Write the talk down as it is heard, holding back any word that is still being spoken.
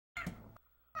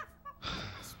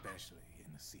especially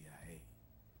in the CIA.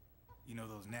 You know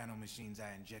those nanomachines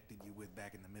I injected you with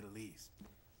back in the Middle East?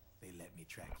 They let me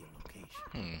track your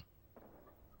location.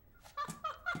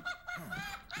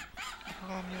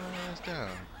 Calm your ass down.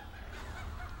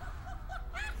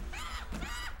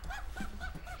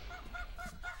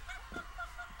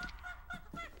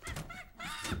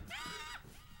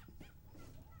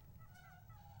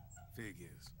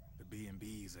 Figures. The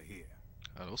B&Bs are here.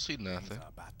 I don't see Things nothing. are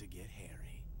about to get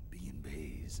hairy.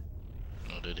 B&Bs.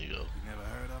 Oh, there they go. You never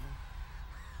heard of them?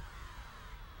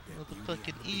 Motherfucking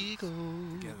Together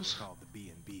Eagles. called the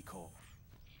B&B Corps.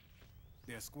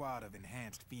 They're a squad of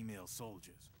enhanced female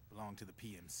soldiers, belong to the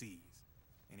PMCs.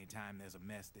 Anytime there's a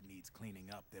mess that needs cleaning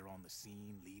up, they're on the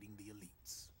scene leading the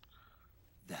elites.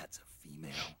 That's a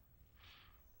female.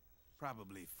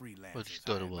 Probably freelancers. What you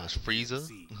thought it hired by was, the Frieza?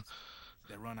 PMCs.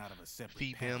 They run out of a separate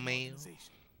Female parent male?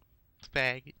 organization.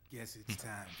 Faggot. Guess it's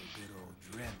time for good old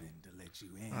Drebin to let you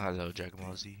in. I love Dragon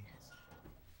Ball Z.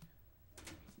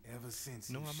 Ever since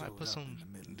You know, he I might showed put up some in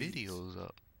the Middle videos East,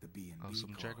 up the B&B of some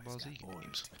Corps Dragon Ball has Z got orders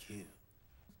games. to kill.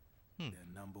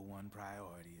 Their #1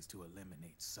 priority is to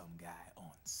eliminate some guy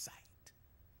on sight.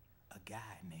 A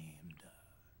guy named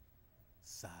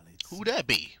Solid Who Snake. that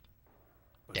be?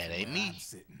 But That from ain't where me. I'm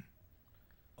sitting,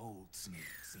 Old Snake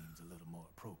seems a little more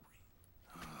appropriate.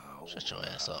 Shut your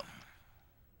ass up.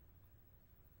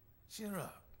 Cheer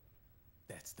up.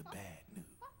 That's the bad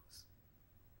news.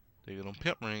 They get them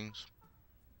pimp rings.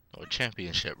 Or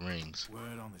championship rings.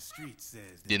 Word on the street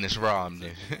says that Dennis the Rodman.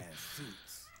 ladies that wear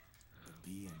suits, the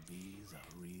B&Bs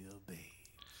are real babes.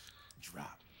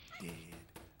 Drop dead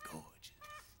gorgeous.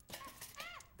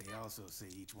 They also say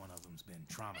each one of them's been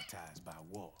traumatized by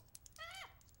war.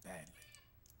 Badly.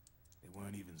 They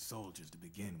weren't even soldiers to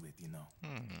begin with, you know.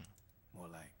 More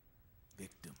like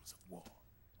victims of war.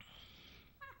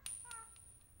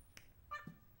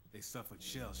 They suffered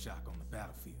shell shock on the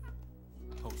battlefield.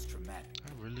 Post-traumatic.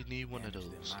 I really need one of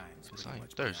Damaged their those. minds Cause pretty I ain't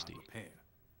much beyond thirsty. repair. You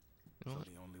know So what?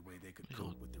 the only way they could Let me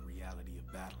go. cope with the reality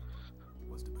of battle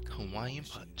was to become Hawaiian war machines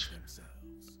punch.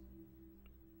 themselves.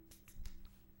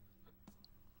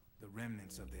 The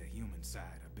remnants of their human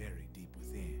side are buried deep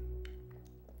within.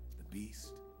 The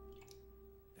beast,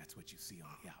 that's what you see on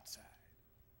the outside.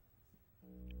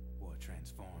 War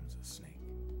transforms a snake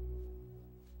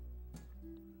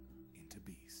into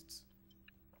beasts.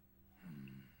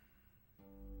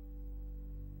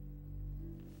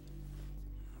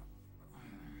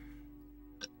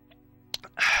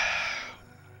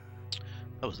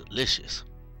 That was delicious.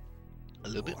 A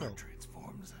little bit War more.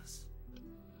 transforms us.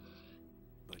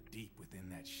 But deep within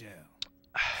that shell,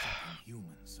 something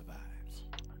human survives.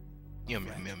 A Yum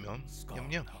yum fragile, yum yum. scarred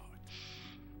Yum yum. heart.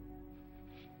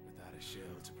 Without a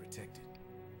shell to protect it,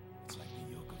 it's like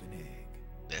the yolk of an egg.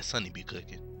 That Sunny be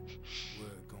cooking.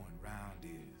 Word going round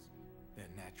is their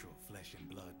natural flesh and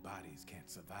blood bodies can't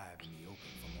survive in the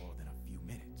open for more than a few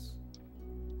minutes.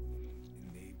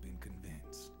 And they've been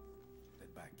convinced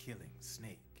that by killing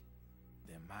Snake,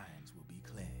 their minds will be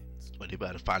cleansed. But they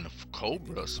better find a And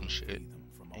cobra then or some it'll shit. free them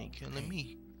from all Ain't the killing pain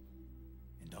me.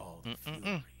 and all the Mm-mm-mm.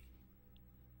 fury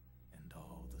and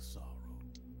all the sorrow,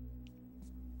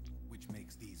 which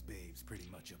makes these babes pretty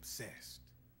much obsessed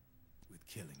with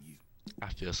killing you. I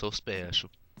feel so special.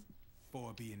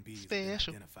 4 B&Bs have been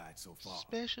Special. identified so far.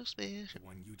 Special, special. The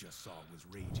one you just saw was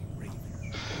Raging Raven.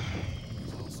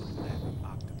 There's also Laughing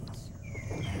Octopus,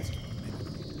 the master of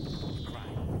mimicry, the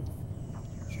Crying Wolf.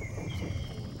 She rose on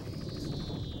 4 legs.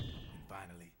 And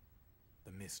finally,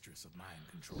 the mistress of mind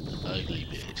control. Ugly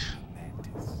bitch.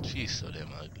 Mantis. She's so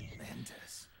damn ugly.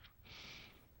 Mantis.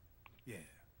 Yeah,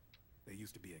 there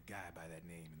used to be a guy by that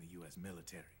name in the U.S.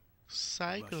 military.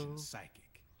 Psycho. Russian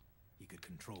psychic. He could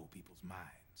control people's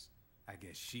minds. I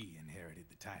guess she inherited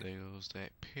the title. There goes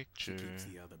that She picture. keeps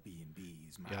the other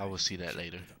B&B's minds. Yeah, I will see that in check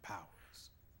later. with her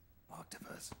powers.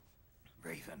 Octopus.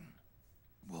 Raven.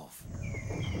 Wolf.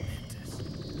 Mantis.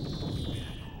 You got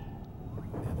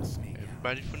it. They're the snake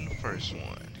Everybody from the first one,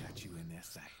 hound. Got you in their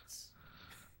sights.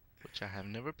 which I have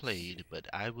never played, but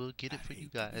I will get it I for you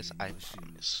hate to be guys. in I your shoes.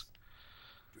 promise.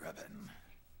 Drebin.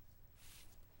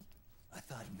 I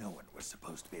thought no one was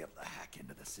supposed to be able to hack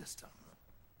into the system.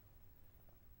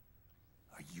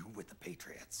 Are you with the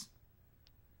Patriots?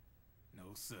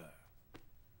 No, sir.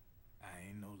 I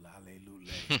ain't no lale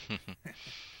lule.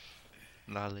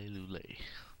 Lale lule.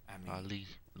 I mean, Lale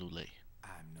lule.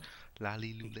 I'm no.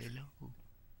 Lale lule. lo.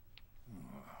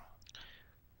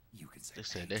 You can say They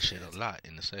said that shit a Patriots. lot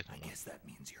in the second I one. guess that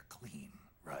means you're clean,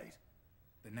 right?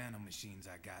 The nanomachines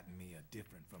I got in me are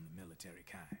different from the military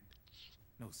kind.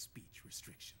 No speech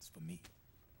restrictions for me.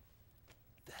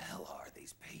 The hell are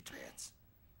these Patriots?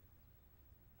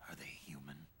 Are they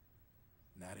human?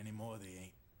 Not anymore, they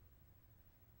ain't.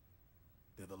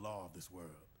 They're the law of this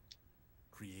world,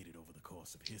 created over the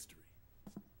course of history.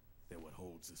 They're what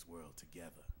holds this world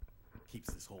together,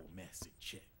 keeps this whole mess in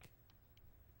check.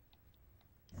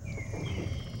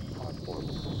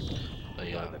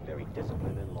 They the very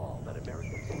discipline and law that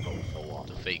Americans invoke so the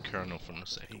often. fake colonel from the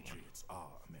second one. Patriots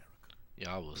are America,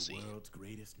 Y'all will the see. world's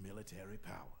greatest military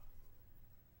power.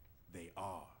 They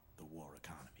are the war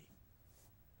economy,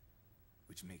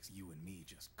 which makes you and me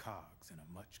just cogs in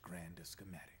a much grander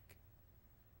schematic.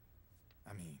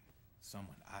 I mean,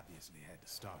 someone obviously had to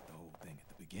start the whole thing at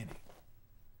the beginning,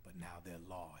 but now their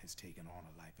law has taken on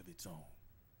a life of its own.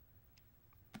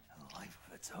 A life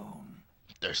of its own.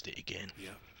 Thirsty again.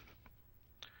 Yep.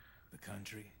 The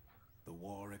country, the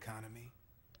war economy,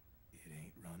 it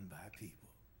ain't run by people.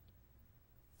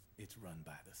 It's run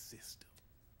by the system.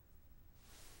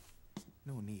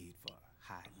 No need for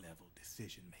high-level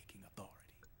decision-making authority.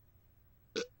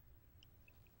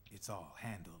 It's all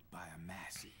handled by a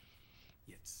massive,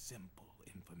 yet simple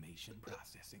information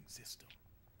processing system.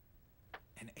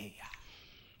 An AI.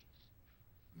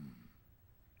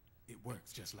 It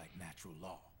works just like natural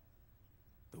law.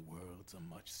 The world's a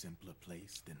much simpler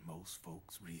place than most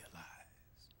folks realize.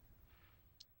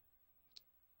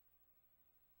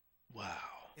 Wow.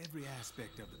 Every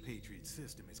aspect of the Patriot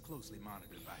system is closely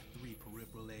monitored by 3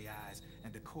 peripheral AIs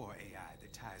and a core AI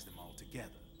that ties them all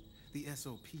together. The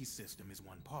SOP system is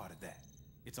one part of that.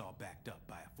 It's all backed up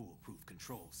by a foolproof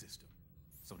control system.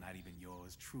 So not even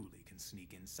yours truly can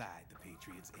sneak inside the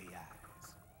Patriots'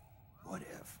 AIs. What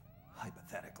if,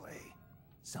 hypothetically,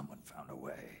 someone found a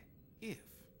way? If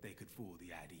they could fool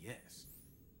the IDS.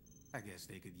 I guess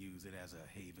they could use it as a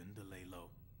haven to lay low.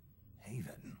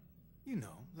 Haven? You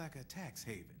know, like a tax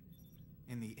haven.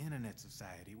 In the internet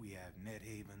society, we have net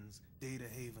havens, data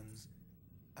havens.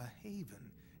 A haven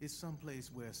is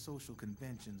someplace where social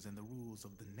conventions and the rules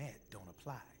of the net don't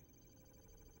apply.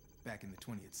 Back in the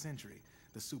 20th century,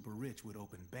 the super rich would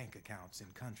open bank accounts in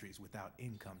countries without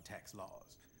income tax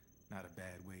laws. Not a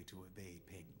bad way to evade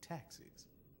paying taxes.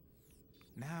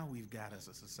 Now we've got us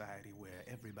a society where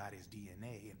everybody's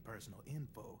DNA and personal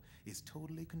info is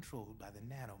totally controlled by the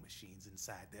nanomachines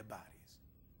inside their bodies.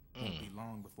 Won't be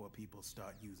long before people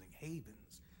start using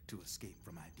havens to escape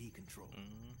from ID control.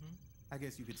 I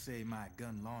guess you could say my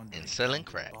gun laundering And selling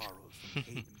probably crack. borrows from the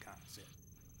haven concept,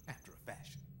 after a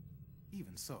fashion.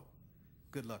 Even so,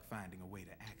 good luck finding a way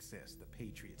to access the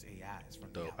Patriots' AIs from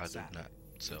Though the I do outside. not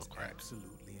sell It's crack.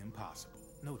 absolutely impossible.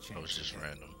 No chance. That was just in hell.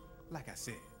 random Like I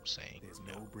said, saying. there's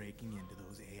no breaking into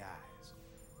those AIs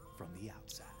from the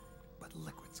outside. But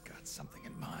Liquid's got something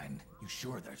in mind. You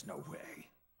sure there's no way?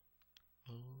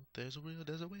 Oh, there's a will,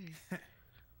 there's a way.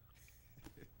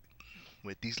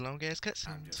 With these long ass I'm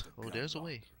cutscenes. just a Oh, gun there's a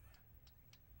way.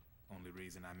 launderer. Only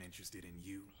reason I'm interested in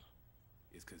you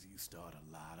is because you start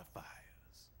a lot of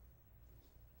fires.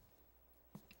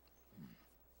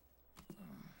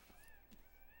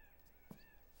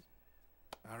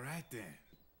 All right then.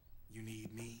 You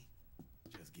need me?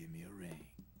 Just give me a ring.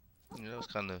 Yeah, that was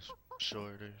kind of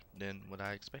shorter than what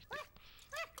I expected.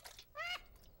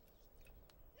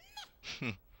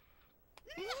 No!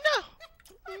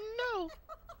 No!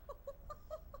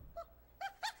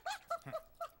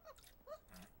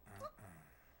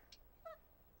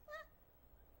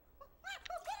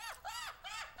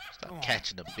 Go Stop on.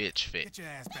 catching a bitch fit. Get your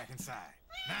ass back inside.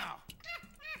 Now!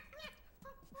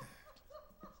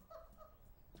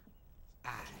 I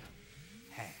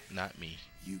have Not me.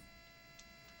 you.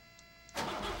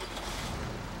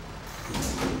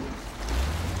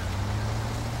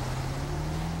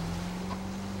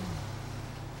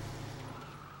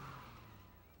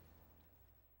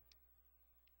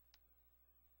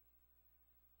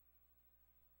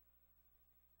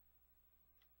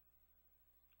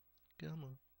 Come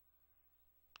on.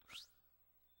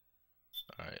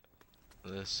 Alright.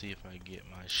 Let's see if I get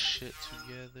my shit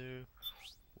together.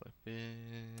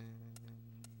 Weapons.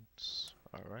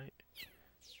 Alright.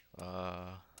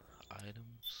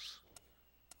 Items.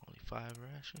 Only 5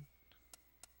 ration.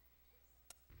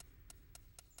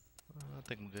 I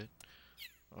think I'm good.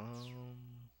 I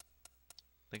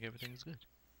think everything's good.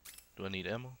 Do I need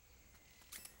ammo?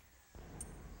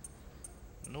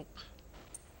 Nope.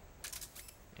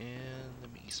 And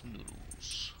let me eat some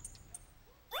noodles.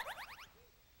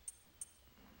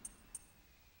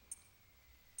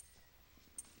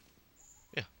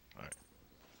 Yeah, alright.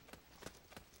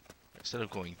 Instead of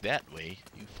going that way,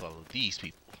 you follow these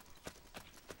people.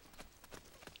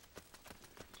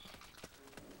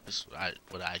 This is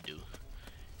what I do.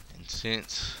 And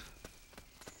since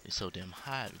it's so damn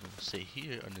hot, we're gonna sit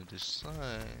here under the sun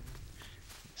and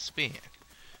spin.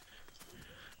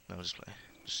 No, just play.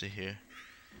 Just sit here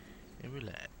and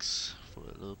relax for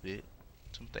a little bit.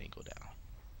 Something go down.